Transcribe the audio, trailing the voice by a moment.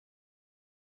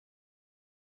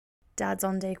Dads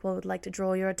on Dayquil would like to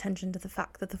draw your attention to the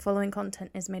fact that the following content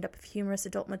is made up of humorous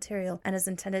adult material and is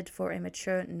intended for a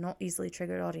mature, not easily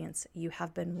triggered audience. You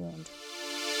have been warned.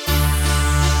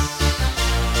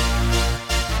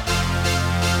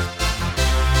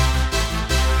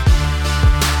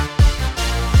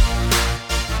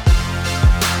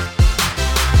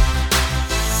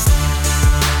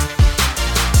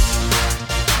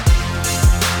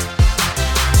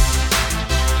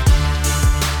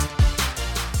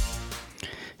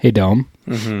 Hey, Dome.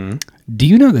 Mm-hmm. Do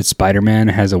you know that Spider-Man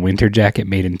has a winter jacket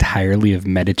made entirely of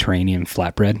Mediterranean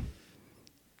flatbread?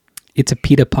 It's a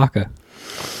pita paca.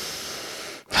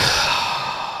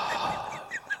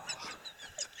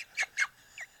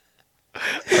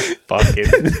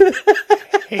 Fucking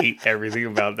hate everything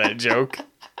about that joke.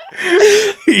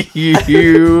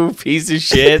 You piece of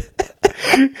shit.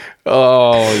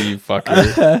 Oh, you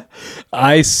fucker.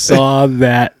 I saw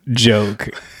that joke.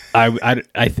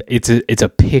 It's a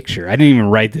picture. I didn't even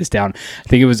write this down. I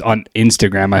think it was on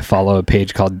Instagram. I follow a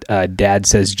page called Dad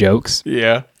Says Jokes.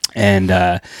 Yeah. And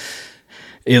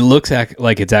it looks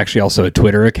like it's actually also a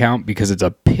Twitter account because it's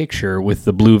a picture with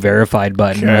the blue verified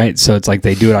button, right? So it's like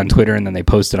they do it on Twitter and then they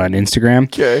post it on Instagram.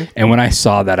 Okay. And when I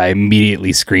saw that, I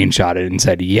immediately screenshotted and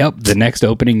said, yep, the next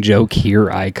opening joke, here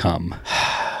I come.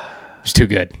 It's too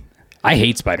good. I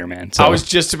hate Spider-Man. So. I was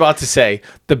just about to say,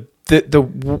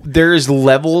 there's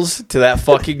levels to that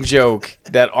fucking joke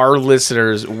that our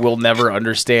listeners will never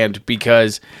understand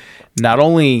because not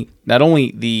only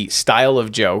the style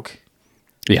of joke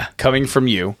coming from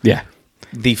you,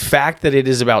 the fact that it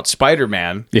is about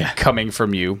Spider-Man coming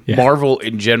from you, Marvel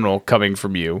in general coming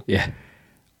from you,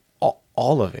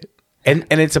 all of it. And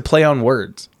it's a play on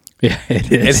words. Yeah,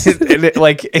 it is. It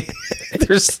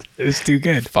was too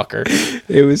good. Fucker.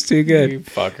 It was too good. You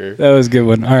fucker. That was a good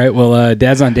one. All right, well,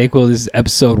 Dad's on Dayquil. This is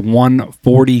episode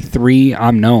 143.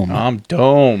 I'm Gnome. I'm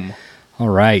Dome. All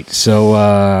right, so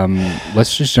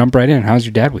let's just jump right in. How's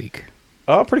your dad week?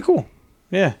 Oh, pretty cool.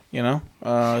 Yeah,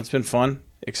 it's been fun,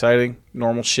 exciting,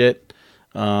 normal shit.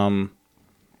 I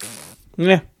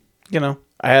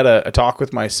had a talk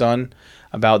with my son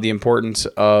about the importance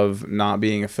of not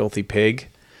being a filthy pig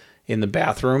in the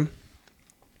bathroom.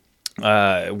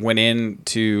 Went in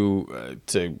to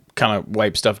kind of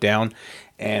wipe stuff down,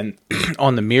 and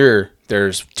on the mirror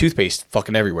there's toothpaste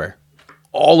fucking everywhere,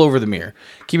 all over the mirror.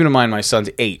 Keeping in mind my son's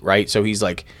 8, right? So he's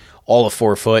like all of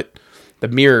 4 foot. The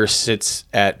mirror sits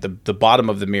at the bottom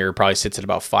of the mirror probably sits at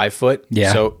about 5 foot.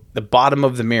 Yeah. So the bottom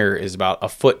of the mirror is about a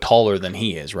foot taller than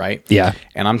he is, right? Yeah.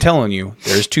 And I'm telling you,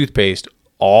 there's toothpaste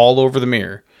all over the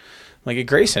mirror. I'm like, hey,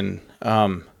 Grayson,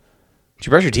 did you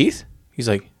brush your teeth? He's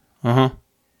like, uh-huh.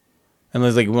 And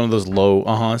there's like one of those low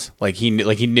uh-huhs. Like he knew.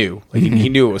 Like he knew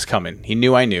it was coming. He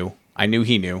knew I knew. I knew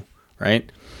he knew. Right?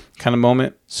 Kind of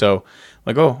moment. So,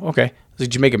 like, oh, okay. I was like,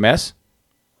 did you make a mess?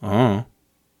 Uh-huh.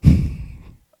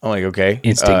 I'm like, okay.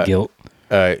 Instant guilt.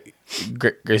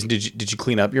 Grayson, did you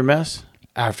clean up your mess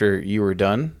after you were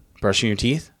done brushing your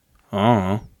teeth?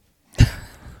 Oh.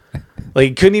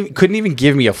 Like, couldn't even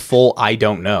give me a full I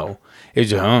don't know. It was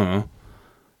just, a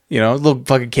little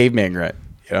fucking caveman grit.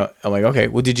 I'm like, okay,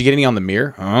 well, did you get any on the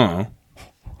mirror? I'm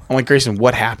like, Grayson,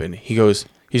 what happened? He just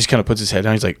kind of puts his head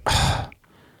down. He's like,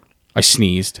 I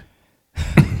sneezed.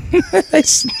 I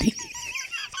sneezed.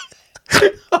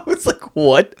 I was like,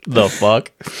 what the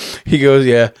fuck? He goes,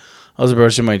 yeah, I was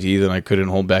brushing my teeth and I couldn't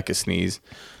hold back a sneeze.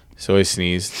 So I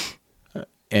sneezed.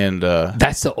 And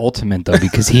that's the ultimate, though,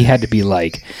 because he had to be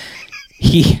like,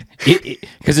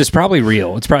 because it's probably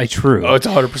real. It's probably true. Oh, it's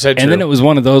 100% true. And then it was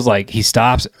one of those, like, he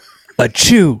stops,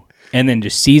 achoo, and then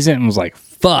just sees it and was like,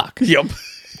 fuck. Yep.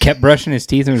 Kept brushing his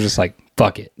teeth and was just like,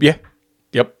 fuck it. Yeah.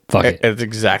 Yep. Fuck it. That's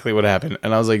exactly what happened.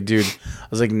 And I was like, dude,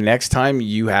 next time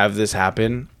you have this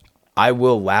happen, I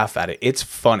will laugh at it. It's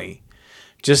funny.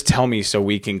 Just tell me so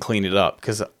we can clean it up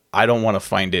because I don't want to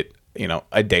find it,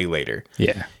 a day later.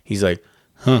 Yeah. He's like,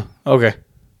 huh, okay.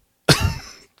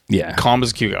 Yeah. Calm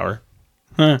as a cucumber.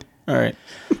 Huh, all right.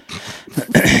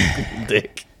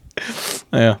 Dick.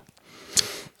 Yeah.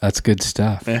 That's good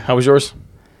stuff. Yeah. How was yours?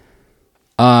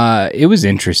 It was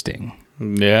interesting.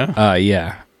 Yeah.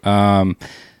 Yeah.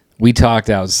 We talked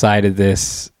outside of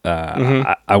this.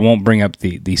 I won't bring up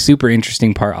the super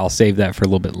interesting part. I'll save that for a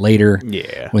little bit later.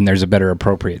 Yeah. When there's a better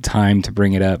appropriate time to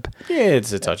bring it up. Yeah,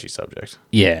 it's a touchy subject.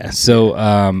 Yeah. So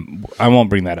I won't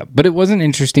bring that up. But it was an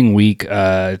interesting week.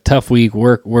 Tough week.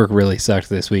 Work really sucked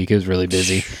this week. It was really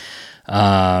busy.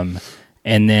 And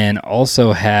then also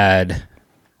we have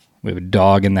a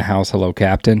dog in the house. Hello,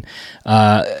 Captain.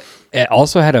 It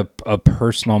also had a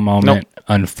personal moment,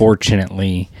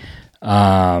 unfortunately.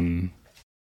 In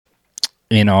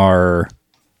our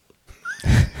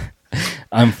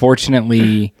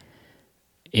unfortunately,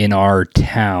 in our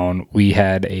town, we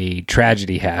had a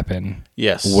tragedy happen.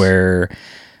 Yes.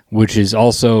 Which is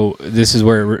also, this is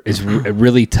where it's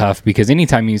really tough, because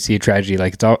anytime you see a tragedy,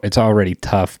 like it's already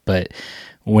tough, but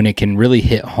when it can really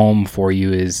hit home for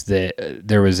you is that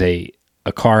there was a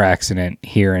car accident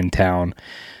here in town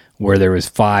where there was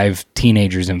 5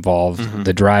 teenagers involved,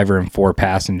 the driver and 4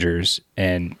 passengers.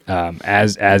 And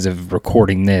as of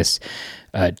recording this,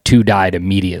 2 died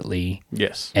immediately.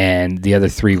 Yes. And the other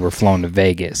 3 were flown to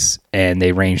Vegas, and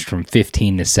they ranged from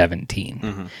 15 to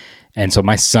 17. And so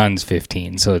my son's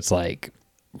 15, so it's like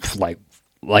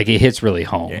it hits really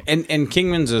home. Yeah. And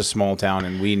Kingman's a small town,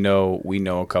 and we know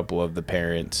a couple of the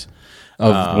parents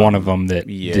of one of them that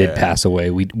did pass away.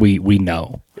 We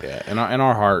know. Yeah, and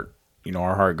our heart,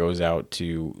 our heart goes out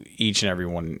to each and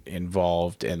everyone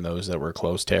involved and those that were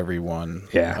close to everyone.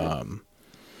 Yeah.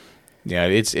 Yeah,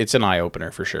 it's an eye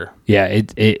opener for sure. Yeah,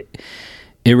 it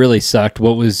really sucked.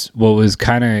 What was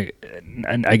kind of,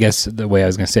 I guess the way I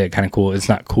was going to say it, kind of cool. It's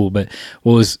not cool, but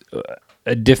what was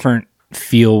a different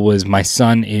feel was my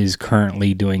son is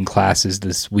currently doing classes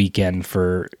this weekend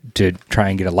to try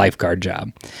and get a lifeguard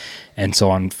job. And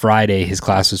so on Friday, his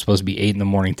class was supposed to be 8 in the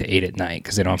morning to 8 at night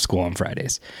because they don't have school on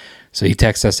Fridays. So he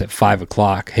texts us at 5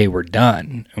 o'clock, hey, we're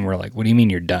done. And we're like, what do you mean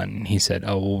you're done? And he said,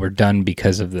 oh, well, we're done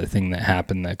because of the thing that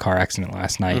happened, the car accident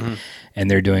last night.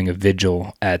 And they're doing a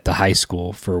vigil at the high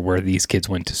school for where these kids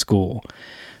went to school.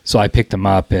 So I picked him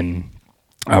up, and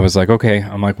I was like, okay.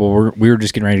 I'm like, well, we were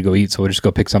just getting ready to go eat, so we'll just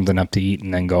go pick something up to eat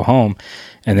and then go home.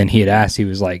 And then he had asked, he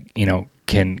was like,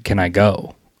 can I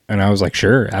go? And I was like,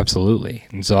 sure, absolutely.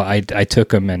 And so I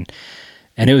took him, and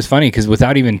it was funny because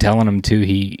without even telling him to,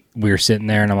 we were sitting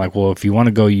there, and I'm like, well, if you want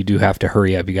to go, you do have to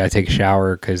hurry up. You got to take a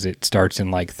shower because it starts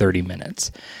in like 30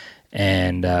 minutes.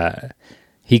 And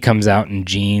he comes out in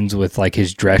jeans with like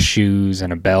his dress shoes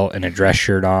and a belt and a dress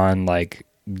shirt on, like,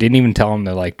 didn't even tell him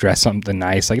to like dress something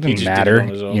nice. Like, it didn't matter.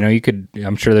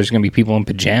 I'm sure there's going to be people in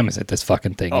pajamas at this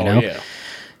fucking thing, Yeah.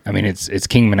 I mean, it's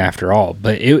Kingman after all,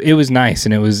 but it was nice,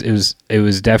 and it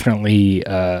was definitely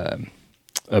a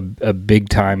big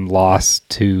time loss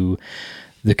to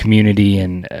the community,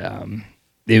 and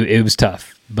it was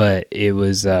tough, but it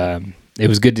was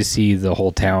good to see the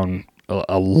whole town.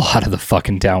 A lot of the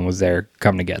fucking town was there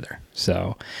come together.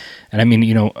 So, and I mean,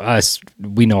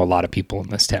 we know a lot of people in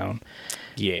this town.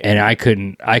 Yeah. And I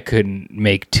couldn't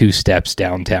make 2 steps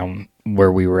downtown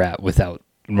where we were at without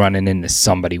running into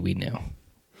somebody we knew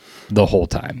the whole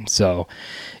time. So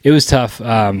it was tough.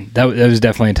 That was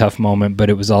definitely a tough moment, but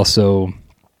it was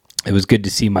good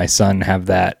to see my son have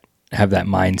that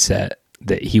mindset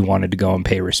that he wanted to go and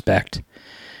pay respect.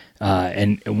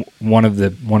 And one of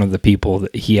the people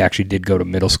that he actually did go to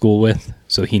middle school with,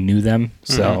 so he knew them.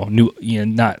 So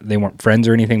they weren't friends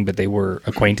or anything, but they were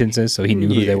acquaintances. So he knew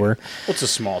who they were. Well, it's a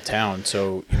small town,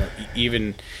 so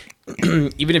even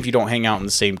if you don't hang out in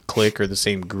the same clique or the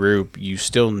same group, you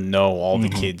still know all the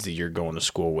kids that you're going to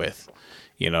school with.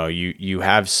 You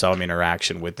have some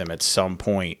interaction with them at some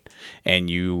point,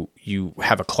 and you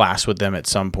have a class with them at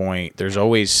some point. There's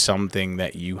always something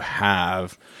that you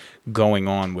have going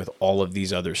on with all of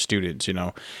these other students,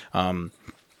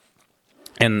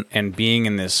 and being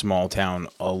in this small town,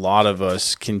 a lot of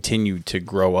us continue to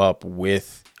grow up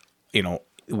with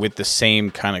the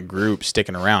same kind of group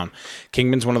sticking around.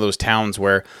 Kingman's one of those towns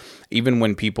where even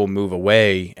when people move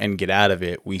away and get out of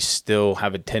it, we still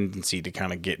have a tendency to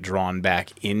kind of get drawn back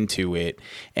into it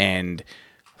and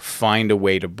find a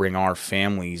way to bring our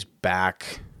families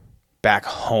back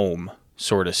home,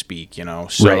 so to speak,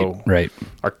 So right.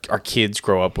 Our kids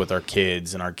grow up with our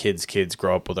kids, and our kids' kids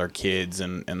grow up with our kids,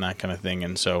 and that kind of thing.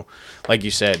 And so, like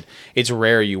you said, it's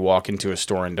rare you walk into a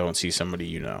store and don't see somebody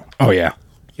you know. Oh yeah.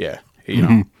 Yeah.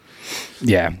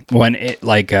 Yeah. When it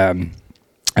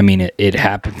it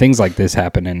happened. Things like this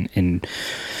happen in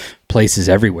places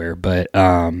everywhere, but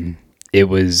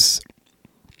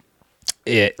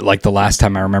like the last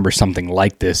time I remember something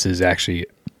like this is actually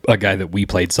a guy that we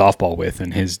played softball with,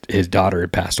 and his daughter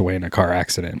had passed away in a car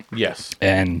accident. Yes.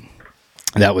 And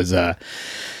that was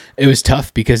it was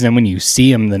tough because then when you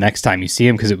see him the next time you see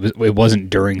him, because it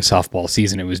wasn't during softball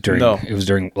season, it was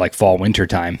during like fall winter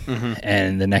time.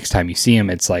 And the next time you see him,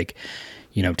 it's like,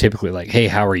 typically like, hey,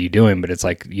 how are you doing? But it's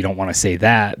like, you don't want to say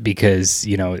that because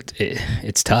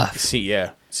it's tough.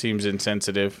 Seems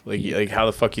insensitive. Like how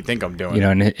the fuck you think I'm doing?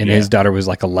 And his daughter was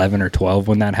like 11 or 12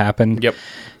 when that happened. Yep.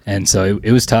 And so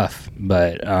it was tough,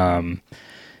 but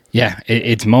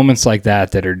it's moments like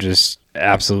that are just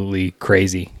absolutely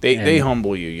crazy. They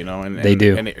humble you, and they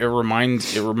do. And it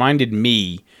reminded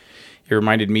me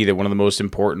that one of the most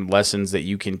important lessons that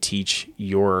you can teach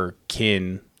your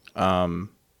kin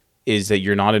is that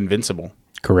you're not invincible.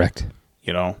 Correct.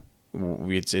 You know,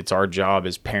 it's our job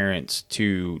as parents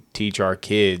to teach our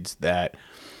kids that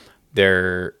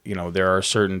there are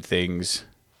certain things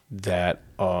that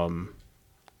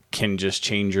can just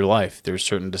change your life. There's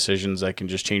certain decisions that can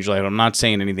just change your life. I'm not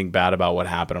saying anything bad about what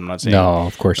happened. I'm not saying no,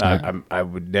 of course not. I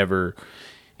would never,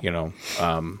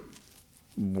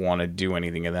 want to do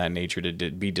anything of that nature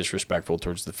to be disrespectful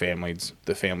towards the families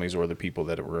or the people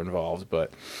that were involved.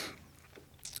 But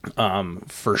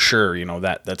for sure,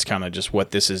 that's kind of just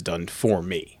what this has done for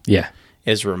me. Yeah,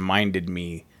 has reminded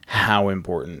me how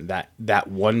important that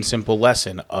one simple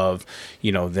lesson of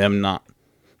them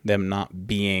not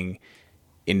being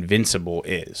invincible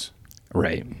is.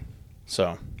 Right.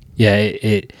 So yeah,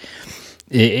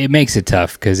 it makes it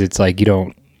tough because it's like you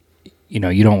don't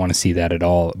want to see that at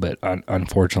all. But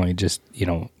unfortunately, just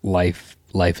life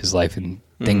is life, and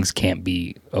things can't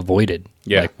be avoided.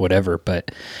 Yeah. Like whatever,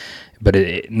 but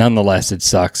nonetheless, it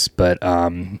sucks. But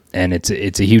and it's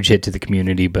a huge hit to the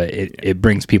community, but it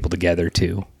brings people together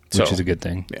too, which is a good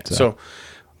thing. Yeah. So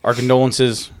our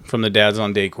condolences from the dads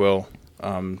on Dayquil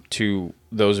to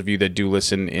those of you that do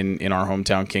listen in our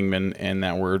hometown, Kingman, and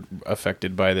that were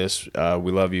affected by this.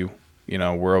 We love you.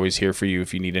 We're always here for you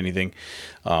if you need anything.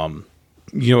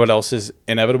 You know what else is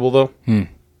inevitable though?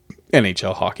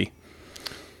 NHL hockey.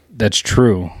 That's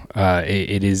true.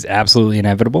 It is absolutely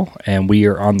inevitable, and we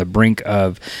are on the brink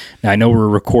of. Now I know we're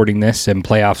recording this, and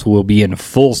playoffs will be in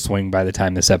full swing by the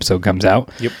time this episode comes out.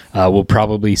 Yep. We'll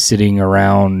probably sitting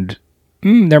around.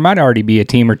 There might already be a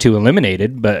team or two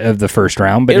eliminated, but of the first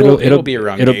round. But it'll be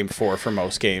around game 4 for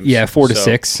most games. Yeah, 4 to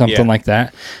 6, something like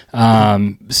that.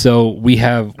 So we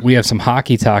have some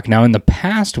hockey talk now. In the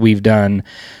past, we've done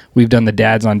the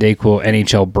Dads on Dayquil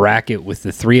NHL bracket with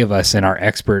the three of us, and our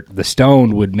expert, the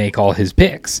Stone, would make all his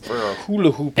picks. For a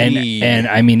hula hoop. And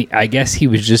I mean, I guess he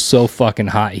was just so fucking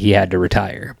hot he had to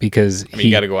retire because he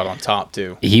got to go out on top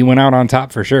too. He went out on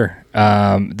top for sure.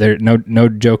 There no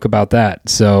joke about that.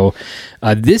 So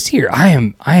this year, I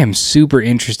am super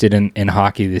interested in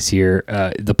hockey this year.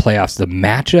 The playoffs, the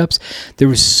matchups. There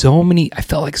was I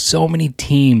felt like so many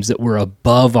teams that were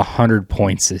above 100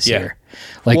 points this year.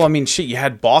 Like, well, I mean, shit, you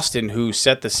had Boston who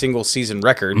set the single season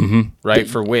record, right,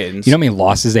 for wins. You know how many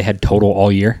losses they had total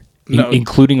all year? No.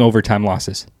 Including overtime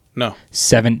losses? No.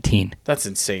 17. That's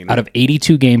insane. Out of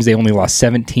 82 games, they only lost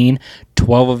 17.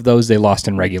 12 of those they lost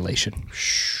in regulation.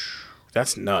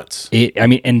 That's nuts.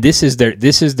 And this is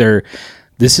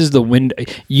the window.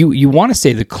 You want to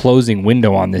say the closing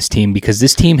window on this team because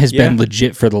this team has been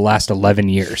legit for the last 11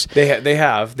 years. They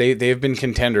have been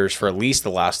contenders for at least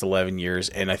the last 11 years,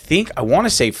 and I want to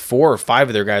say 4 or 5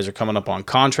 of their guys are coming up on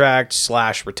contract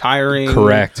 / retiring.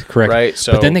 Correct. Right.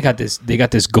 So, but then they got this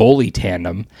goalie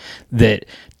tandem that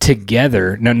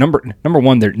together. Now number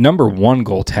one, their number one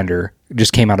goaltender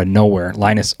just came out of nowhere,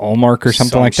 Linus Ullmark or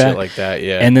something like that. Like that,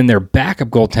 yeah. And then their backup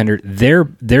goaltender,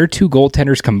 their two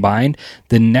goaltenders combined,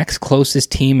 the next closest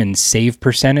team in save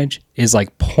percentage is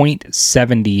like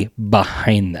 .70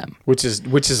 behind them, which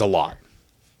is a lot,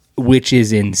 which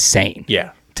is insane.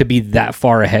 Yeah, to be that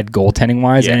far ahead goaltending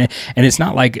wise, and it's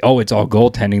not like it's all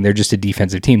goaltending. They're just a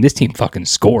defensive team. This team fucking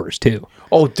scores too.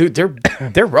 Oh, dude,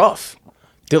 they're rough.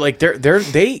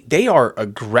 They are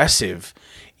aggressive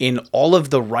in all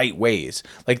of the right ways.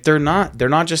 Like they're not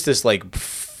just this like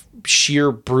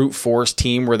sheer brute force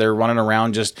team where they're running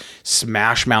around just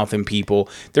smash mouthing people.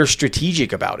 They're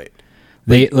strategic about it.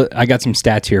 I got some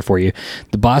stats here for you.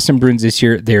 The Boston Bruins this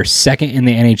year, they're second in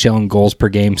the NHL in goals per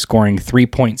game, scoring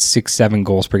 3.67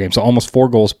 goals per game. So almost 4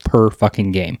 goals per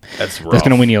fucking game. That's rough. That's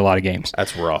going to win you a lot of games.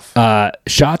 That's rough.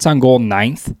 Shots on goal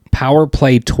 9th, power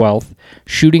play 12th,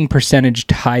 shooting percentage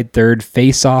tied 3rd,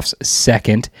 faceoffs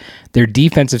 2nd. Their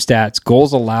defensive stats,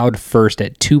 goals allowed 1st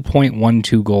at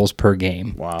 2.12 goals per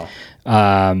game. Wow.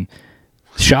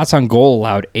 Shots on goal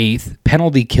allowed 8th,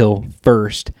 penalty kill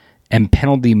 1st, and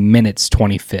penalty minutes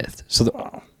 25th. So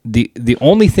the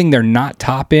only thing they're not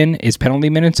top in is penalty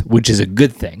minutes, which is a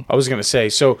good thing. I was going to say,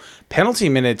 so penalty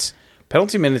minutes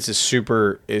is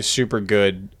super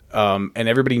good. And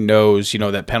everybody knows,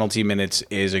 that penalty minutes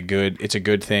is a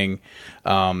good thing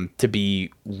to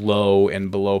be low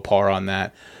and below par on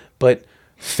that. But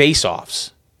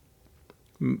face-offs,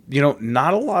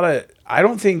 not a lot of, I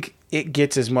don't think it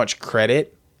gets as much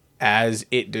credit as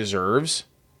it deserves.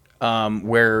 I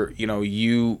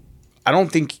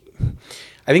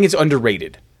think it's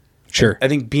underrated. Sure. I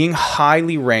think being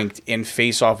highly ranked in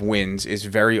face-off wins is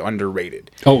very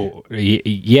underrated. Oh,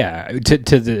 yeah. To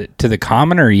the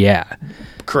commoner, yeah.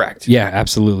 Correct. Yeah,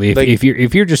 absolutely. If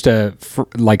you're just a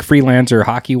freelancer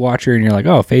hockey watcher and you're like,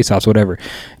 oh, face-offs, whatever.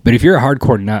 But if you're a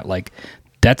hardcore nut, like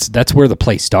That's where the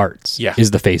play starts. Yeah.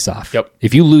 Is the face-off. Yep.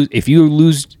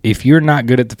 If you're not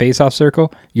good at the face-off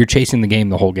circle, you're chasing the game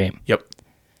the whole game. Yep.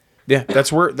 Yeah,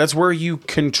 that's where you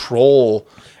control.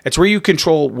 It's where you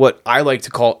control what I like to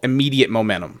call immediate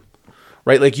momentum,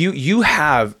 right? Like you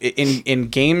have in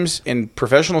games in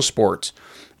professional sports,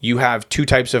 you have two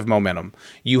types of momentum.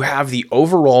 You have the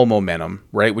overall momentum,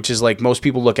 right, which is like most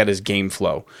people look at as game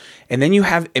flow, and then you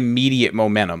have immediate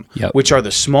momentum, Yep. which are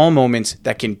the small moments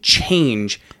that can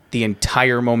change the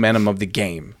entire momentum of the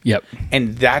game. Yep.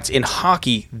 And that's in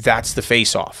hockey, that's the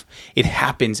face-off. It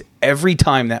happens every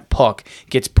time that puck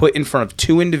gets put in front of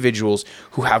two individuals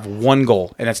who have one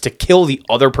goal, and that's to kill the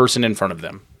other person in front of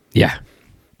them. Yeah.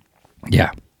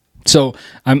 Yeah. So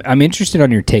I'm interested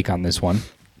on your take on this one.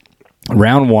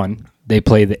 Round 1, they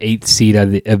play the 8th seed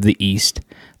of the East,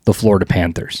 the Florida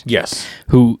Panthers. Yes.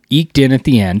 Who eked in at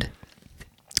the end.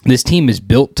 This team is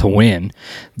built to win.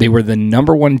 They were the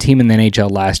number 1 team in the NHL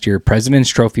last year, President's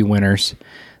Trophy winners.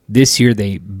 This year,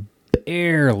 they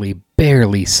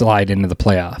barely slide into the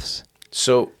playoffs.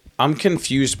 So I'm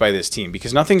confused by this team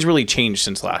because nothing's really changed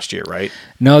since last year, right?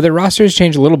 No, their roster has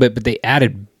changed a little bit, but they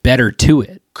added better to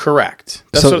it. Correct.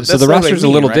 So the roster's a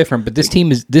little different, but this team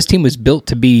was built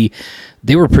to be.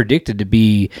 They were predicted to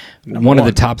be one of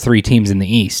the top 3 teams in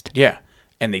the East. Yeah,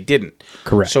 and they didn't.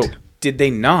 Correct. So did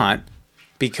they not?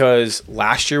 Because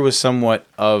last year was somewhat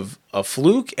of a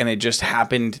fluke, and it just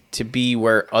happened to be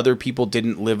where other people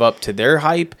didn't live up to their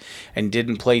hype and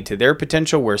didn't play to their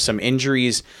potential, where some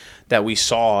injuries that we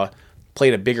saw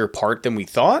played a bigger part than we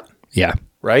thought. Yeah.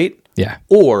 Right? Yeah.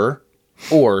 Or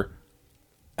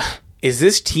is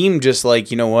this team just like,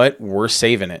 you know what? We're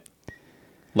saving it.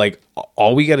 Like,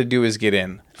 all we got to do is get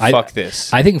in. Fuck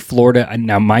this. I think Florida,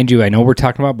 now mind you, I know we're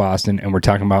talking about Boston, and we're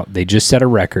talking about they just set a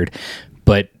record,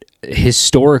 but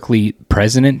historically,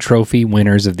 President Trophy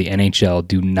winners of the NHL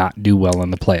do not do well in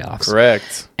the playoffs.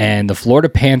 Correct. And the Florida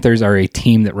Panthers are a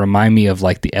team that remind me of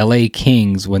like the LA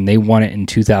Kings when they won it in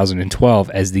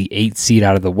 2012 as the 8th seed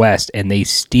out of the West, and they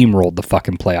steamrolled the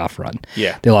fucking playoff run.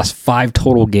 Yeah. They lost 5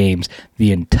 total games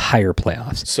the entire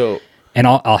playoffs. So, and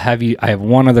I'll have you, I have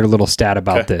one other little stat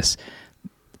about this.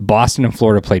 Boston and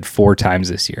Florida played 4 times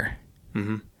this year.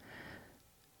 Mm-hmm.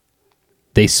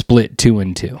 They split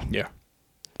 2-2. Yeah.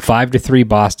 5-3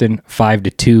 Boston,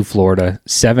 5-2 Florida,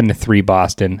 7-3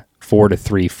 Boston,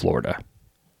 4-3 Florida.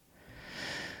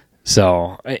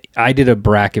 So I did a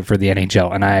bracket for the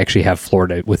NHL, and I actually have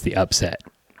Florida with the upset.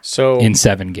 So in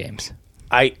 7 games,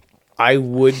 I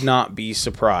would not be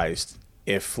surprised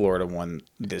if Florida won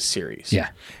this series. Yeah,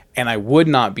 and I would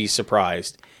not be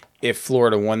surprised if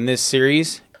Florida won this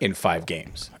series in 5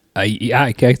 games. Yeah,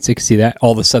 I can see that.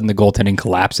 All of a sudden, the goaltending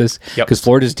collapses because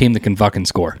Florida's a team that can fucking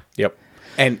score. Yep.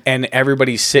 And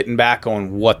everybody's sitting back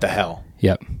on what the hell.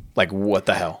 Yep. Like, what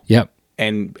the hell. Yep.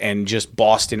 And just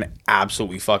Boston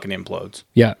absolutely fucking implodes.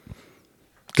 Yeah.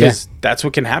 Because that's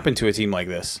what can happen to a team like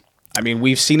this. I mean,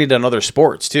 we've seen it in other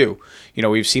sports too. You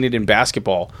know, we've seen it in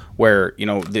basketball where, you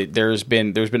know, there's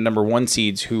been number 1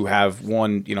 seeds who have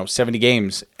won, 70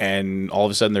 games and all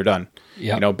of a sudden they're done.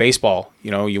 Yep. You know, baseball,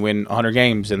 you win 100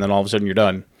 games and then all of a sudden you're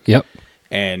done. Yep.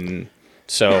 And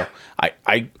so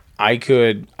I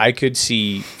could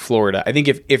see Florida. I think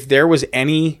if there was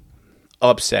any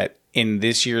upset in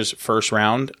this year's first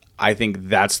round, I think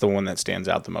that's the one that stands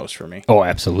out the most for me. Oh,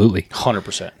 absolutely.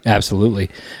 100%. Absolutely.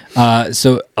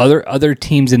 So other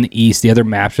teams in the East, the other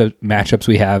matchups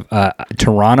we have,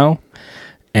 Toronto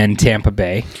and Tampa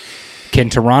Bay. Can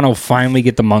Toronto finally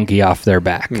get the monkey off their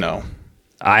back? No.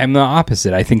 I'm the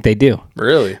opposite. I think they do.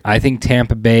 Really? I think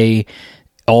Tampa Bay,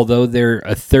 although they're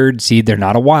a 3rd seed, they're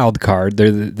not a wild card.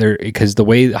 They're because the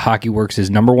way hockey works is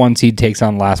number 1 seed takes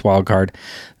on last wild card.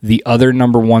 The other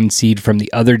number 1 seed from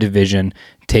the other division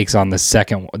takes on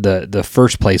the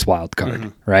first place wild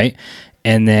card, right?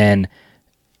 And then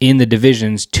in the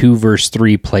divisions, 2 versus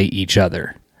 3 play each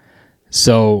other.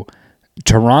 So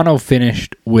Toronto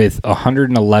finished with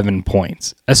 111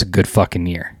 points. That's a good fucking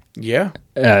year. Yeah.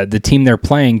 The team they're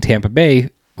playing, Tampa Bay,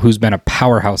 who's been a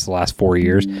powerhouse the last 4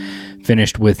 years,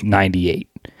 finished with 98.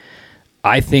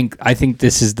 I think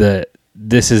this is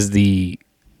the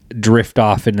drift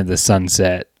off into the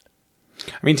sunset.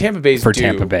 I mean, Tampa Bay's for due.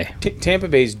 Tampa Bay. Tampa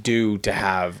Bay's due to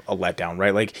have a letdown,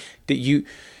 right? Like that you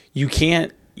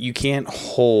can't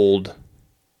hold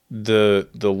the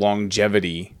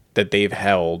longevity that they've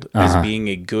held as being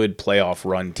a good playoff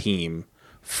run team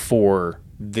for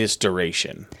this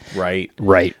duration, right?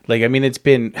 Right. Like, I mean, it's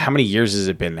been, how many years has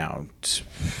it been now? It's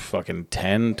fucking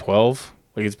 10, 12?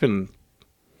 Like, it's been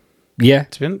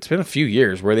a few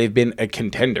years where they've been a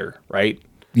contender, right?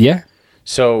 Yeah.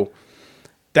 So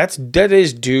that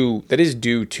is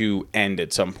due to end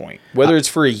at some point, whether it's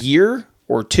for a year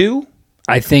or two.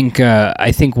 I think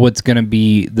what's going to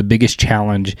be the biggest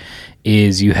challenge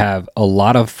is you have a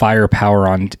lot of firepower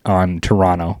on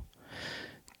Toronto.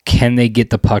 Can they get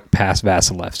the puck past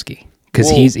Vasilevsky? Because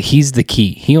he's the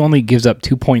key. He only gives up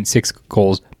 2.6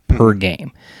 goals per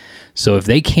game. So if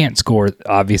they can't score,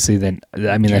 obviously, then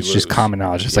that's just common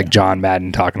knowledge. It's like John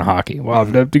Madden talking hockey. Well,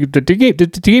 if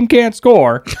the team can't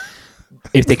score.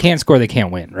 If they can't score, they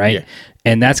can't win, right? Yeah.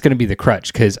 And that's going to be the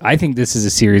crutch, because I think this is a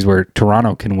series where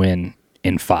Toronto can win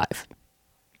in 5.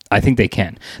 I think they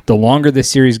can. The longer this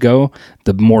series go,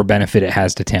 the more benefit it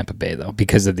has to Tampa Bay, though,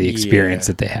 because of the experience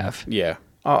that they have. Yeah,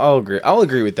 I'll agree. I'll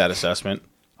agree with that assessment.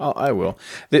 I will.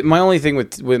 My only thing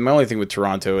with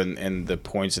Toronto and the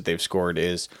points that they've scored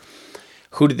is,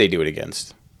 who did they do it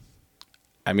against?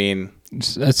 I mean,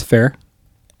 that's fair.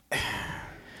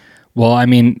 Well, I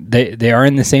mean, they are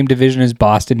in the same division as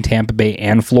Boston, Tampa Bay,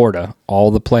 and Florida,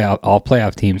 all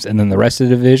playoff teams, and then the rest of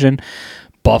the division,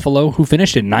 Buffalo, who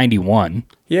finished at 91.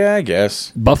 Yeah, I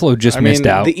guess Buffalo missed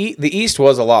out. The East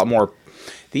was a lot more.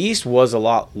 The East was a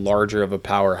lot larger of a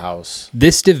powerhouse.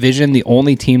 This division, the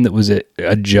only team that was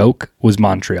a joke was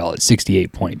Montreal at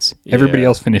 68 points. Yeah. Everybody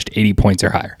else finished 80 points or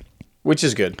higher, which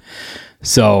is good.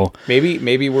 So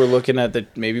maybe we're looking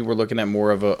at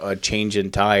more of a change in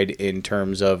tide in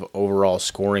terms of overall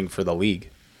scoring for the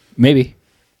league. Maybe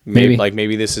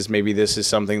this is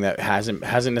something that hasn't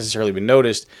necessarily been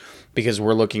noticed, because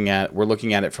we're looking at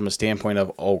it from a standpoint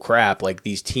of, oh crap, like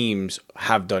these teams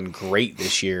have done great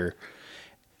this year,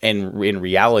 and in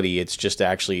reality, it's just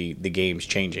actually the game's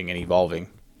changing and evolving.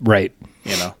 Right.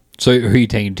 You know. So who are you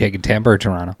taking Tampa or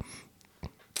Toronto?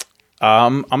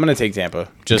 I'm going to take Tampa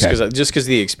just because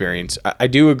the experience. I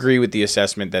do agree with the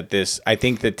assessment that I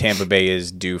think that Tampa Bay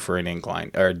is due for an incline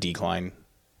or a decline.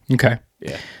 Okay.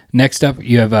 Yeah. Next up,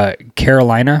 you have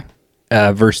Carolina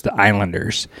versus the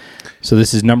Islanders. So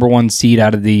this is number 1 seed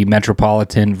out of the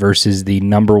Metropolitan versus the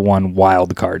number 1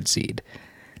 wild card seed.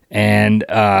 And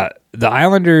the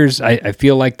Islanders, I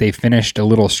feel like they finished a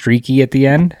little streaky at the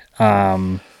end.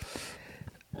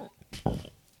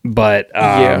 But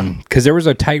because there was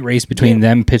a tight race between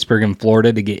them, Pittsburgh, and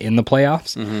Florida to get in the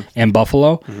playoffs, and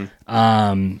Buffalo.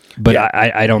 But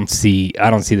I don't see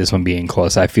this one being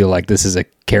close. I feel like this is a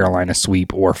Carolina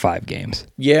sweep or 5 games.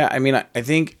 Yeah, I mean, I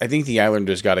think the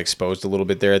Islanders got exposed a little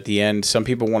bit there at the end. Some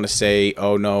people want to say,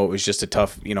 oh no, it was just a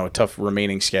tough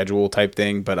remaining schedule type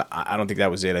thing, but I don't think that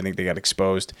was it. I think they got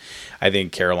exposed. I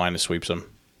think Carolina sweeps them.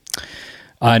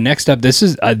 Next up, this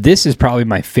is probably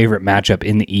my favorite matchup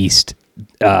in the East.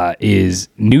 Is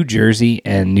New Jersey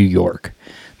and New York,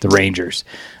 the Rangers.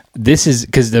 This is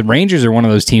because the Rangers are one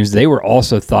of those teams. They were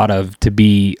also thought of to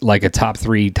be like a top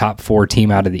 3, top 4 team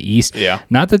out of the East. Yeah.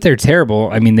 Not that they're terrible.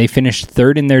 I mean, they finished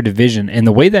 3rd in their division, and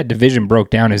the way that division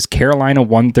broke down is Carolina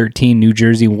 113, New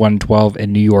Jersey 112,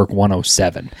 and New York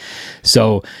 107.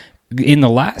 So in the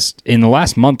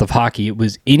last month of hockey, it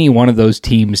was any one of those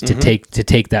teams to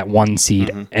take that 1 seed,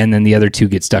 and then the other 2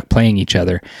 get stuck playing each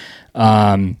other.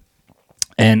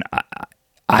 And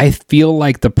I feel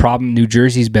like the problem, New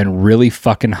Jersey's been really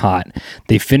fucking hot.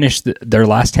 They finished their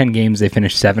last 10 games. They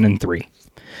finished 7-3.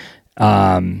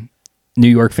 New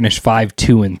York finished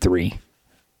 5-2-3.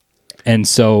 And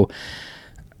so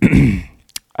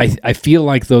I feel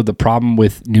like, though, the problem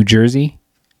with New Jersey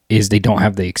is they don't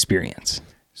have the experience.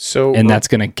 And that's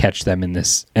going to catch them in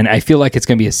this. And I feel like it's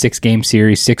going to be a 6-game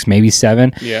series, 6, maybe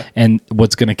 7. Yeah. And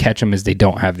what's going to catch them is they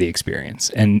don't have the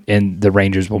experience. And the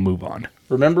Rangers will move on.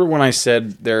 Remember when I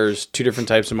said there's 2 different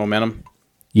types of momentum?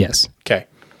 Yes. Okay.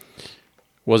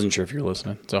 Wasn't sure if you're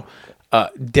listening. So,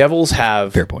 Devils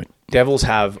have... Fair point. Devils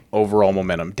have overall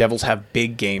momentum. Devils have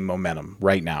big game momentum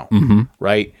right now.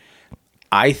 Right?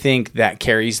 I think that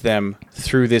carries them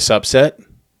through this upset.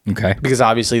 Okay. Because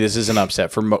obviously this is an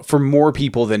upset for more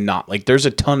people than not. Like, there's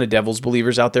a ton of Devils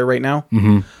believers out there right now.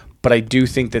 But I do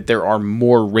think that there are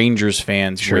more Rangers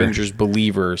fans, Rangers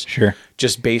believers,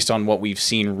 just based on what we've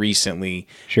seen recently,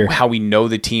 how we know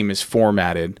the team is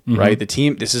formatted, right?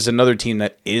 This is another team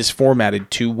that is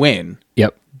formatted to win.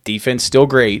 Yep. Defense still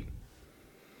great.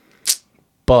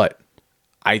 But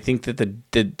I think that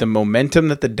the momentum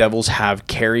that the Devils have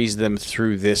carries them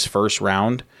through this first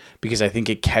round, because I think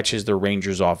it catches the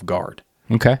Rangers off guard.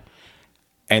 Okay.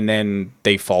 And then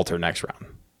they falter next round.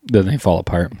 Then they fall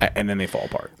apart.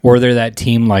 Or they're that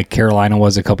team like Carolina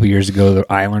was a couple years ago, the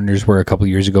Islanders were a couple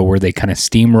years ago, where they kind of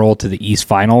steamroll to the East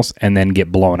Finals and then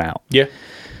get blown out. Yeah.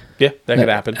 Yeah, that could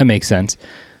happen. That makes sense.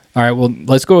 All right, well,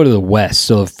 let's go to the West.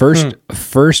 So the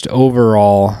first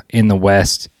overall in the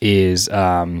West is,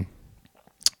 I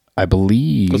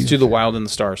believe... Let's do the Wild and the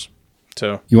Stars.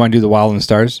 So You want to do the Wild and the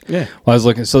Stars? Yeah. Well, I was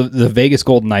looking. So the Vegas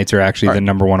Golden Knights are actually the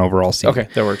number 1 overall seed. okay,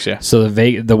 that works. Yeah. So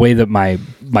the way that my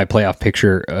playoff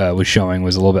picture was showing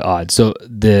was a little bit odd. So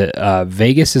the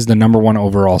Vegas is the number 1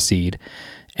 overall seed,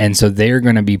 and so they're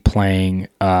going to be playing.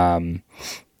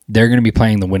 They're going to be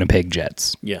playing the Winnipeg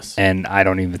Jets. Yes. And I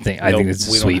don't even think I think it's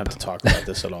a we sweep. don't have to talk about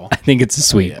this at all. I think it's a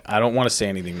sweep. Yeah, I don't want to say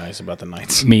anything nice about the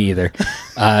Knights. Me either.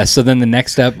 So then the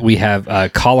next up we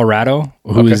have Colorado,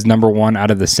 who is number 1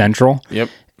 out of the Central. Yep.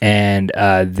 And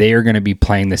they are going to be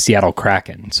playing the Seattle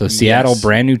Kraken. So Seattle, Yes.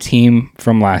 brand new team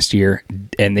from last year,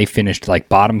 and they finished like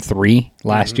bottom 3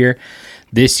 last year.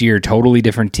 This year, totally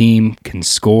different team, can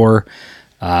score.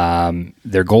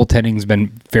 Their goaltending's been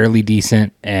fairly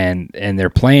decent, and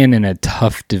they're playing in a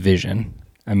tough division.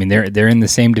 I mean, they're in the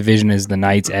same division as the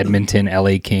Knights, Edmonton,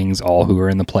 LA Kings, all who are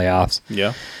in the playoffs.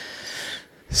 Yeah.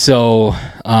 So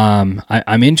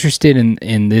I'm interested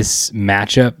in this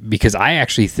matchup because I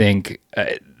actually think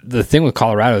the thing with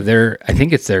Colorado, I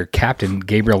think it's their captain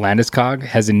Gabriel Landeskog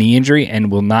has a knee injury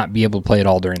and will not be able to play at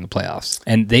all during the playoffs.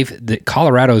 And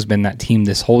Colorado has been that team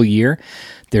this whole year.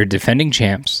 They're defending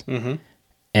champs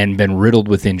and been riddled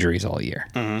with injuries all year.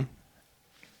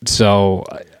 So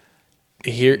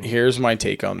Here's my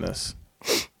take on this.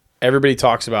 Everybody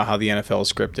talks about how the NFL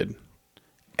is scripted.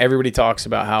 Everybody talks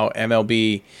about how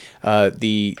MLB,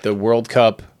 the World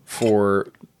Cup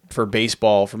for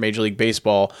baseball, for Major League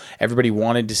Baseball, everybody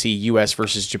wanted to see U.S.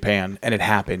 versus Japan, and it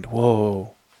happened.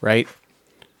 Whoa, right?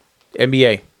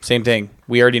 NBA, same thing.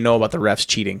 We already know about the refs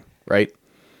cheating, right?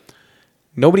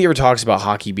 Nobody ever talks about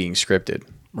hockey being scripted.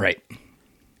 right.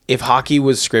 If hockey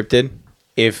was scripted,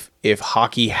 if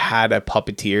hockey had a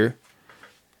puppeteer,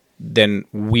 then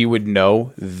we would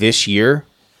know this year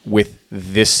with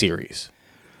this series.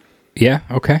 Yeah.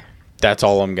 Okay. That's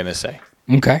all I'm gonna say.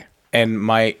 Okay. And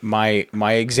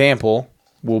my example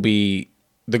will be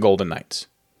the Golden Knights.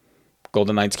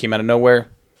 Golden Knights came out of nowhere.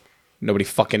 Nobody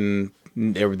fucking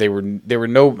they were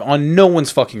on no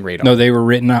one's fucking radar. No, they were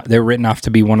written off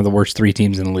to be one of the worst 3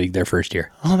 teams in the league their first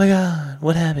year. Oh my god,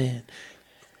 what happened?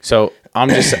 So I'm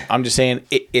just saying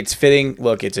it's fitting.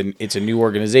 Look, it's a new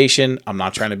organization. I'm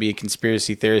not trying to be a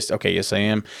conspiracy theorist. Okay, yes I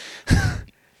am.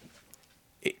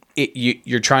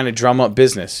 You're trying to drum up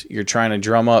business. You're trying to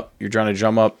drum up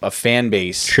a fan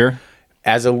base. Sure.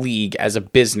 As a league, as a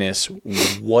business,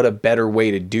 what a better way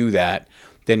to do that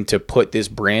than to put this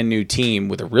brand new team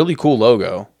with a really cool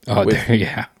logo. Oh,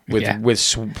 with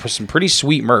some pretty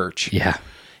sweet merch. Yeah.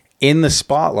 In the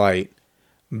spotlight,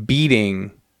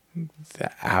 beating the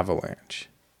Avalanche.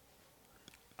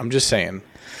 I'm just saying.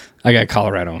 I got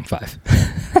Colorado in 5.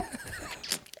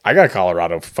 I got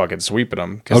Colorado fucking sweeping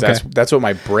them because that's what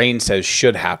my brain says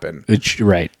should happen.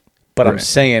 Right. But I'm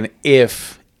saying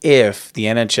if the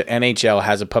NHL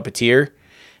has a puppeteer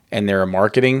and they're a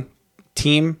marketing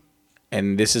team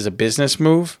and this is a business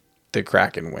move, the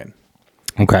Kraken win.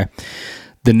 Okay.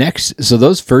 So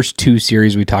those first 2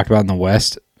 series we talked about in the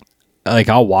West, like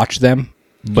I'll watch them,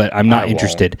 but I'm not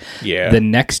interested. Yeah. The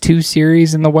next 2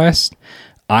 series in the West,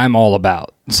 I'm all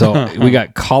about. So we got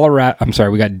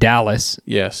we got Dallas.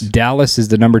 Yes. Dallas is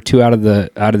the number 2 out of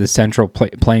the Central,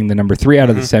 playing the number 3 out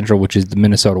of the Central, which is the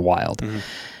Minnesota Wild.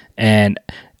 And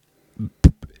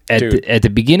at the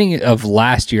beginning of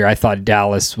last year, I thought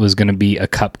Dallas was going to be a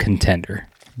cup contender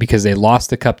because they lost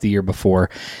the cup the year before,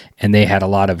 and they had a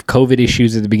lot of COVID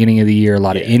issues at the beginning of the year, a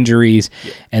lot of injuries,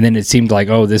 and then it seemed like,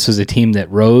 oh, this was a team that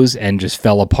rose and just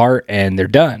fell apart, and they're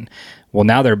done. Well,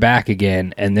 now they're back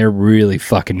again, and they're really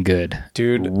fucking good.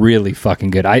 Dude. Really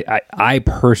fucking good. I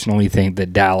personally think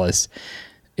that Dallas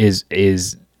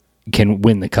can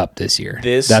win the cup this year.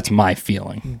 That's my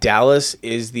feeling. Dallas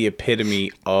is the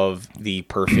epitome of the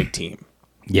perfect team.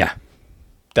 Yeah.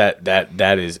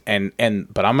 That is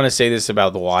but I'm gonna say this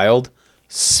about the Wild: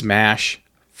 smash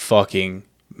fucking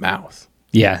mouth.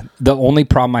 Yeah. The only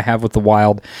problem I have with the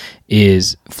Wild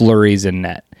is Fleury's in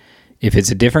net. If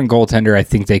it's a different goaltender, I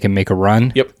think they can make a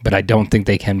run. Yep. But I don't think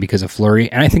they can because of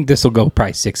Fleury. And I think this will go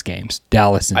probably 6 games.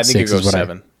 Dallas in 6 I think it goes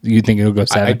 7. You think it'll go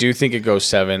 7? I do think it goes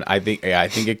 7. I think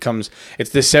it comes. It's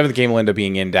the 7th game will end up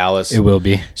being in Dallas. It will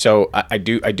be. So I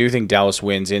do think Dallas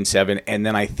wins in 7, and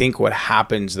then I think what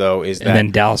happens though is that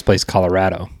then Dallas plays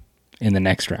Colorado in the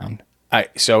next round.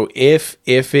 So if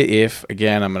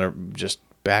again, I'm gonna just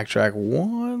backtrack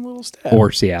one little step.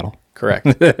 Or Seattle. Correct.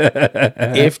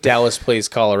 If Dallas plays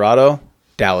Colorado,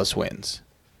 Dallas wins.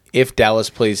 If Dallas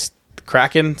plays the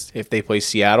Kraken, if they play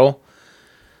Seattle,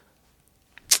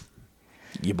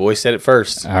 you boys said it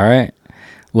first. All right.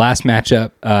 Last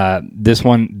matchup. This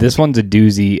one's a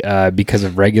doozy because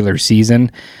of regular season.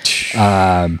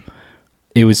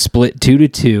 It was split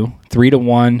 2-2,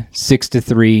 3-1,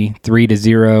 6-3,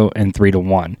 3-0, and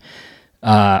 3-1.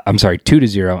 I'm sorry,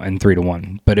 2-0 and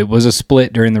 3-1. But it was a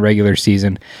split during the regular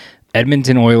season.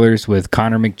 Edmonton Oilers with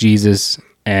Connor McJesus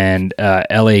and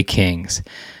LA Kings.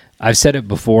 I've said it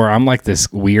before. I'm like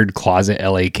this weird closet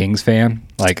LA Kings fan.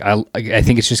 Like I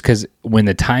think it's just because when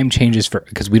the time changes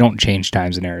because we don't change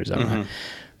times in Arizona,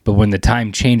 but when the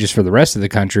time changes for the rest of the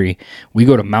country, we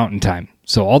go to Mountain Time.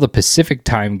 So all the Pacific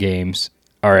Time games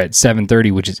are at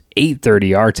 7:30, which is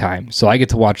 8:30 our time. So I get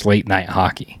to watch late night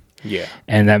hockey. Yeah,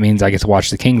 and that means I get to watch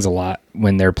the Kings a lot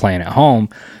when they're playing at home.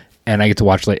 And I get to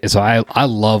watch late. So I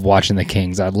love watching the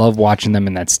Kings. I love watching them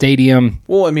in that stadium.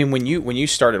 Well, I mean, when you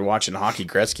started watching hockey,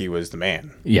 Gretzky was the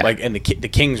man. Yeah. Like, and the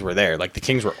Kings were there. Like, the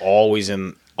Kings were always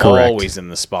in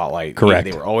the spotlight. Correct.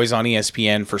 They were always on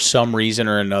ESPN for some reason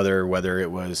or another, whether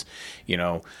it was,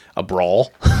 a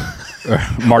brawl.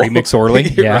 Marty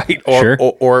McSorley. Yeah. Right.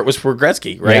 Or it was for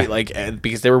Gretzky, right? Yeah. Like,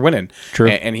 because they were winning. True.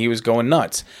 And he was going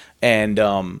nuts. And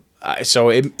so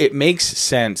it makes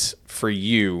sense for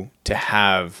you to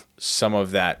have some of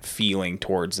that feeling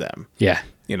towards them. Yeah.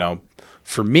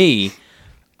 For me,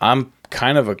 I'm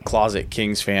kind of a closet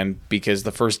Kings fan because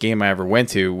the first game I ever went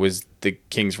to was the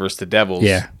Kings versus the Devils.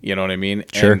 Yeah. You know what I mean?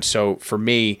 Sure. And so for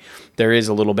me, there is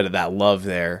a little bit of that love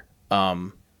there.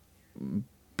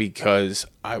 Because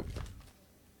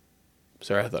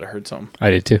sorry, I thought I heard something. I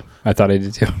did too. I thought I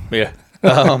did too. Yeah.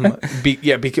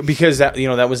 Because that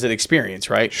that was an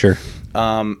experience, right? Sure.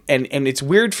 And it's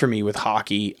weird for me with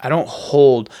hockey. I don't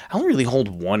really hold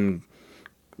one,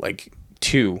 like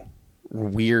two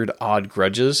weird odd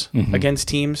grudges against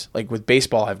teams. Like with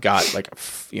baseball, I've got like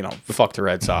fuck the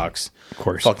Red Sox, Of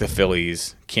course. fuck the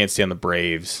Phillies, can't stand the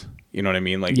Braves. You know what I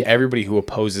mean? Like everybody who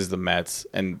opposes the Mets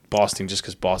and Boston, just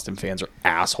because Boston fans are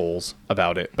assholes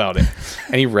about it.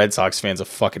 Any Red Sox fans a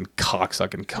fucking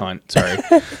cocksucking cunt. Sorry.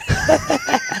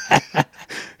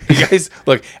 You guys,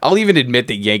 look, I'll even admit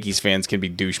that Yankees fans can be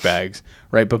douchebags,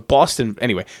 right? But Boston,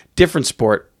 anyway, different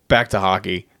sport. Back to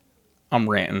hockey. I'm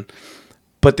ranting.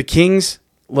 But the Kings,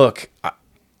 look,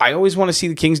 I always want to see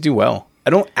the Kings do well. I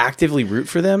don't actively root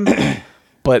for them,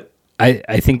 but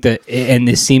I think that, and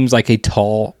this seems like a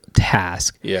tall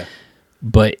task. Yeah.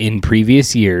 But in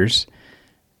previous years,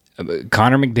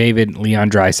 Connor McDavid, Leon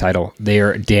Draisaitl, they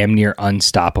are damn near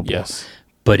unstoppable. Yes.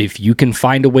 But if you can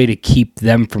find a way to keep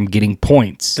them from getting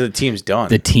points, So the team's done.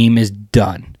 the team is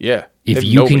done. Yeah. If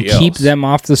you can keep them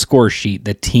off the score sheet,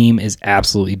 the team is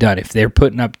absolutely done. If they're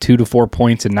putting up 2 to 4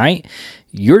 points a night,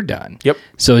 you're done. Yep.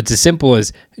 So it's as simple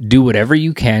as do whatever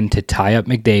you can to tie up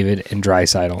McDavid and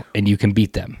Draisaitl, and you can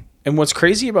beat them. And what's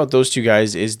crazy about those two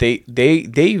guys is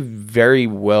they very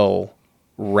well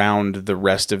round the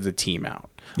rest of the team out.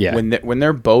 Yeah. When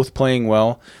they're both playing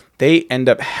well, they end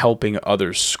up helping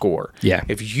others score. Yeah.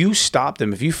 If you stop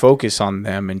them, if you focus on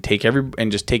them and take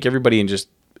everybody and just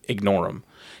ignore them,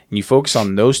 and you focus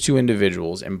on those two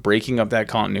individuals and breaking up that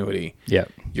continuity,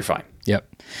 Yep. you're fine. Yep.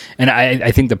 And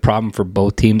I think the problem for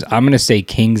both teams, I'm going to say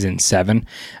Kings in 7.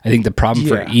 I think the problem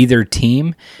for either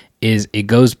team is it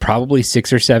goes probably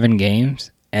 6 or 7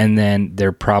 games, and then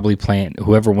they're probably playing,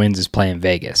 whoever wins is playing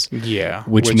Vegas. Yeah.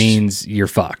 Which means you're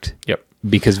fucked. Yep.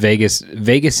 Because Vegas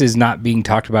is not being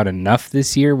talked about enough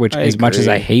this year, which as much as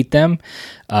I hate them,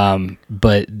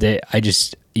 but I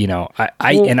just,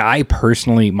 I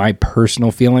personally, my personal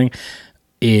feeling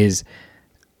is,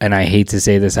 and I hate to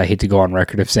say this, I hate to go on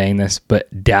record of saying this, but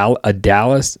a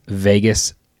Dallas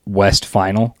Vegas West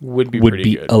final would be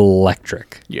good.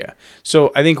 Electric. Yeah.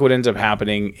 So I think what ends up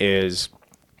happening is,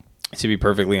 to be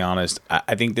perfectly honest,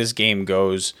 I think this game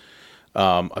goes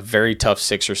a very tough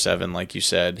 6 or 7, like you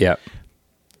said. Yeah.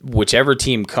 Whichever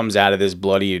team comes out of this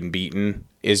bloody and beaten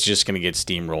is just going to get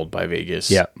steamrolled by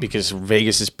Vegas. Yeah. Because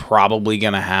Vegas is probably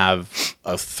going to have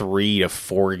a 3 to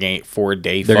 4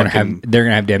 day. They're gonna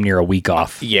have damn near a week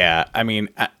off. Yeah. I mean,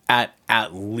 at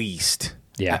least.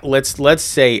 Yeah. Let's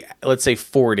say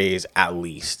 4 days at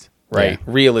least. Right. Yeah.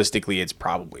 Realistically, it's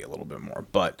probably a little bit more,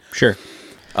 but sure.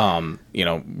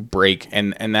 Break,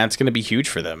 and that's going to be huge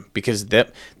for them because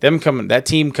that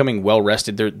team coming well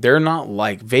rested. They're not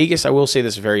like Vegas. I will say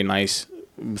this very nice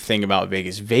thing about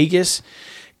Vegas. Vegas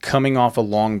coming off a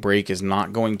long break is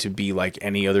not going to be like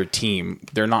any other team.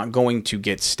 They're not going to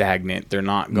get stagnant. They're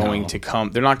not going to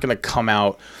come. They're not going to come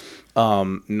out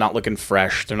not looking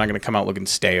fresh. They're not going to come out looking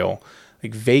stale.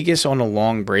 Like Vegas on a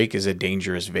long break is a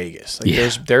dangerous Vegas.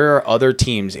 Like there are other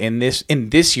teams in this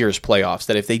year's playoffs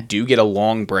that if they do get a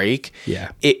long break,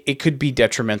 it could be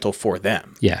detrimental for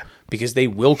them. Yeah. Because they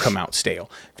will come out stale.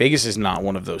 Vegas is not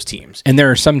one of those teams. And there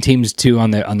are some teams too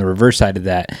on the reverse side of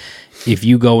that. If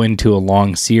you go into a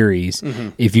long series,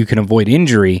 if you can avoid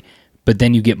injury, but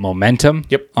then you get momentum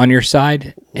on your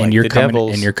side, and Like you're the coming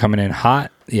Devils. and you're coming in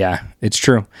hot. Yeah, it's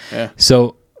true. Yeah.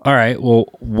 So, all right. Well,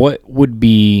 what would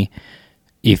be,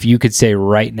 if you could say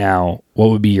right now, what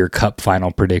would be your Cup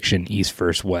final prediction, East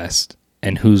versus West,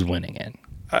 and who's winning it?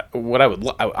 What I would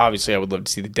obviously I would love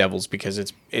to see the Devils because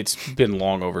it's been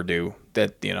long overdue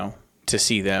that to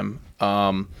see them.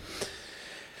 I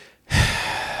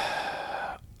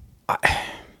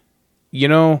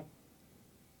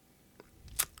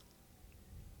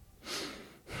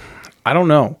don't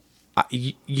know.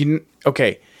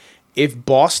 Okay? If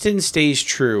Boston stays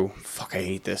true, fuck, I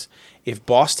hate this. If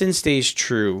Boston stays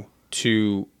true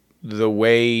to the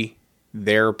way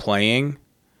they're playing,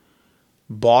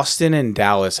 Boston and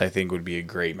Dallas, I think, would be a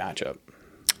great matchup.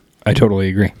 I totally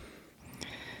agree.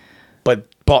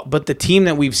 But the team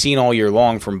that we've seen all year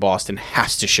long from Boston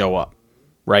has to show up,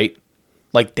 right?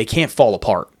 Like, they can't fall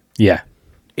apart. Yeah.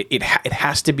 It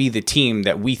has to be the team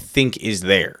that we think is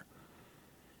there.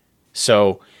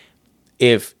 So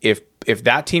if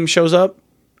that team shows up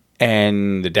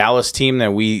and the Dallas team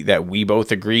that we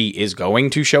both agree is going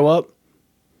to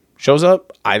shows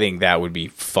up, I think that would be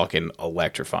fucking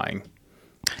electrifying.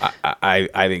 I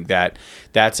think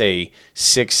that's a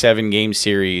 6-7 game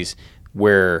series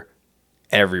where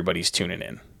everybody's tuning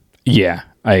in. Yeah,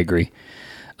 I agree.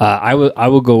 I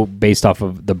will go based off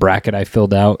of the bracket I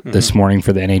filled out this morning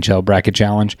for the NHL bracket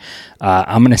challenge.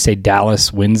 I'm going to say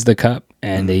Dallas wins the Cup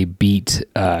and they beat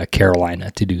Carolina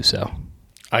to do so.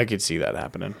 I could see that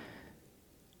happening.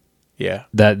 Yeah,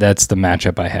 that's the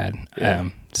matchup I had. Yeah.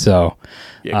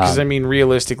 Because I mean,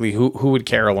 realistically, who would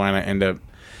Carolina end up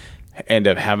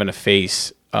having to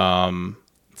face?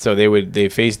 So they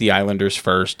face the Islanders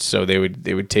first, so they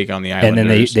would take on the Islanders, and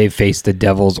then they face the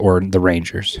Devils or the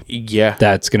Rangers. Yeah,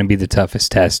 that's going to be the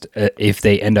toughest test if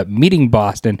they end up meeting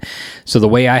Boston. So the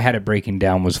way I had it breaking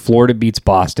down was Florida beats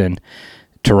Boston,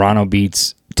 Toronto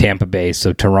beats Tampa Bay.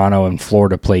 So Toronto and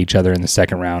Florida play each other in the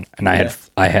second round, and I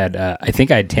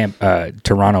think I had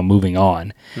Toronto moving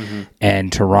on,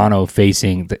 and Toronto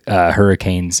facing the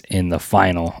Hurricanes in the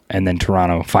final, and then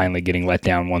Toronto finally getting let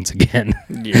down once again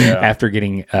after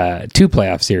getting 2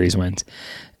 playoff series wins,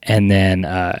 and then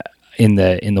in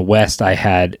the West I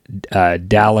had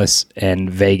Dallas and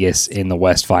Vegas in the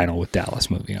West final with Dallas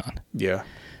moving on. Yeah,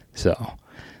 so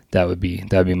that would be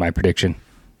my prediction.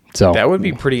 So that would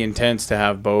be pretty intense to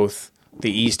have both the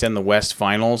East and the West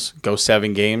finals go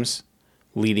 7 games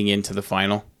leading into the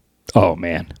final. Oh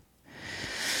man,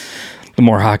 the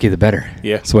more hockey, the better.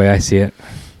 Yeah, that's the way I see it.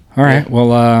 All right, well,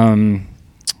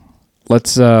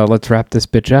 let's wrap this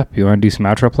bitch up. You want to do some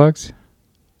outro plugs?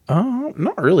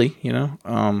 Not really.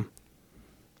 I'd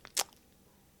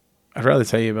rather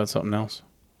tell you about something else.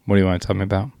 What do you want to tell me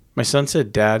about? My son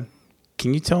said, "Dad,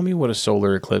 can you tell me what a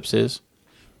solar eclipse is?"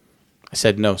 I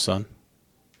said, "No, son."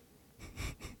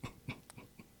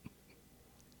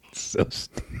 So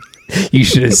you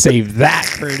should have saved that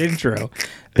for an intro.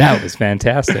 That was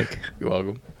fantastic. You're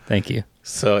welcome. Thank you.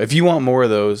 So if you want more of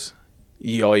those,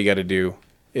 all you got to do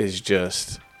is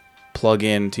just plug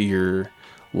into your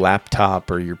laptop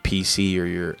or your PC or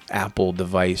your Apple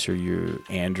device or your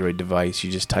Android device.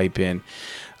 You just type in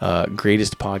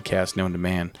greatest podcast known to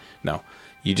man. No.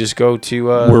 You just go to...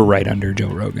 we're right under Joe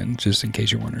Rogan, just in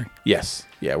case you're wondering. Yes.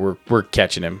 Yeah, we're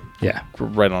catching him. Yeah. We're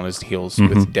right on his heels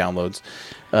with downloads.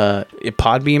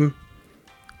 Podbeam,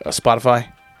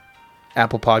 Spotify,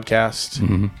 Apple Podcast,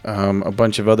 a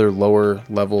bunch of other lower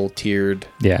level tiered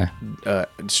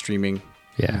streaming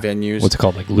venues. What's it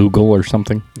called, like Lugal or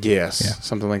something? Yes,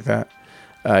 something like that.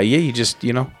 You just,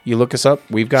 you look us up.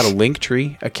 We've got a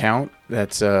Linktree account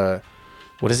that's...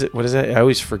 What is that? I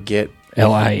always forget.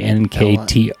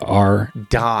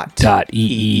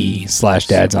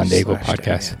 linktr.ee/Dads on Dago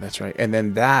podcast. Yeah, that's right. And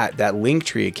then that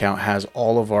Linktree account has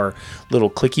all of our little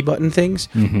clicky button things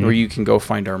where you can go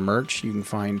find our merch. You can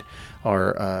find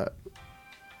our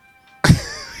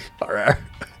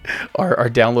our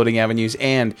downloading avenues,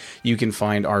 and you can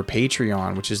find our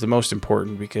Patreon, which is the most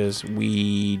important because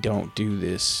we don't do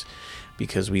this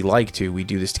because we like to. We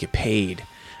do this to get paid.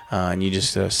 And you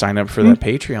just sign up for that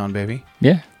Patreon, baby.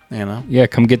 Yeah. Yeah,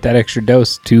 come get that extra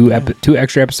dose. Two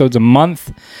extra episodes a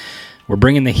month. We're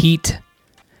bringing the heat.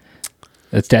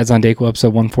 That's Dad's on Daco,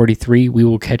 episode 143. We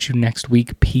will catch you next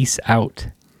week. Peace out.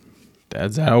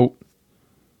 Dad's out.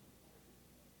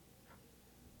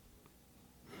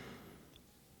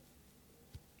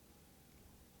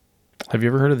 Have you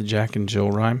ever heard of the Jack and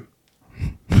Jill rhyme?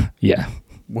 Yeah.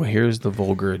 Well, here's the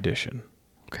vulgar edition.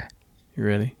 Okay. You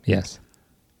ready? Yes.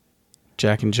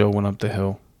 Jack and Jill went up the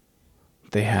hill.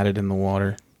 They had it in the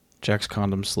water. Jack's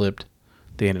condom slipped.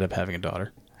 They ended up having a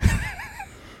daughter.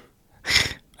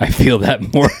 I feel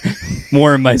that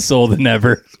more in my soul than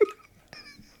ever.